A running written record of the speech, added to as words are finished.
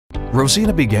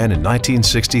Rosina began in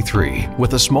 1963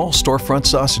 with a small storefront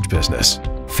sausage business.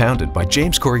 Founded by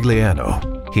James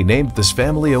Corigliano, he named this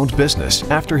family-owned business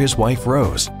after his wife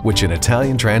Rose, which in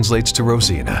Italian translates to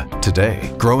Rosina.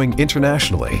 Today, growing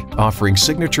internationally, offering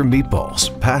signature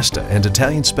meatballs, pasta, and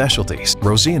Italian specialties,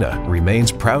 Rosina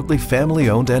remains proudly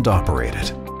family-owned and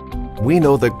operated. We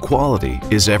know that quality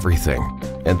is everything,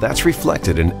 and that's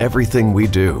reflected in everything we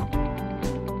do.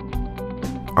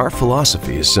 Our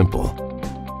philosophy is simple.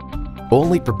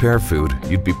 Only prepare food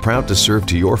you'd be proud to serve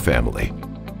to your family.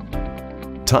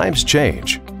 Times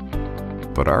change,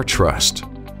 but our trust,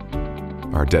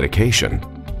 our dedication,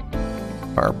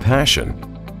 our passion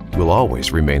will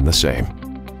always remain the same.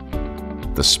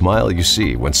 The smile you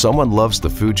see when someone loves the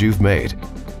food you've made,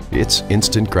 it's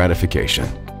instant gratification.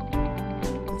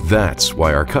 That's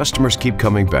why our customers keep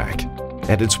coming back,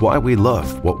 and it's why we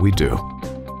love what we do.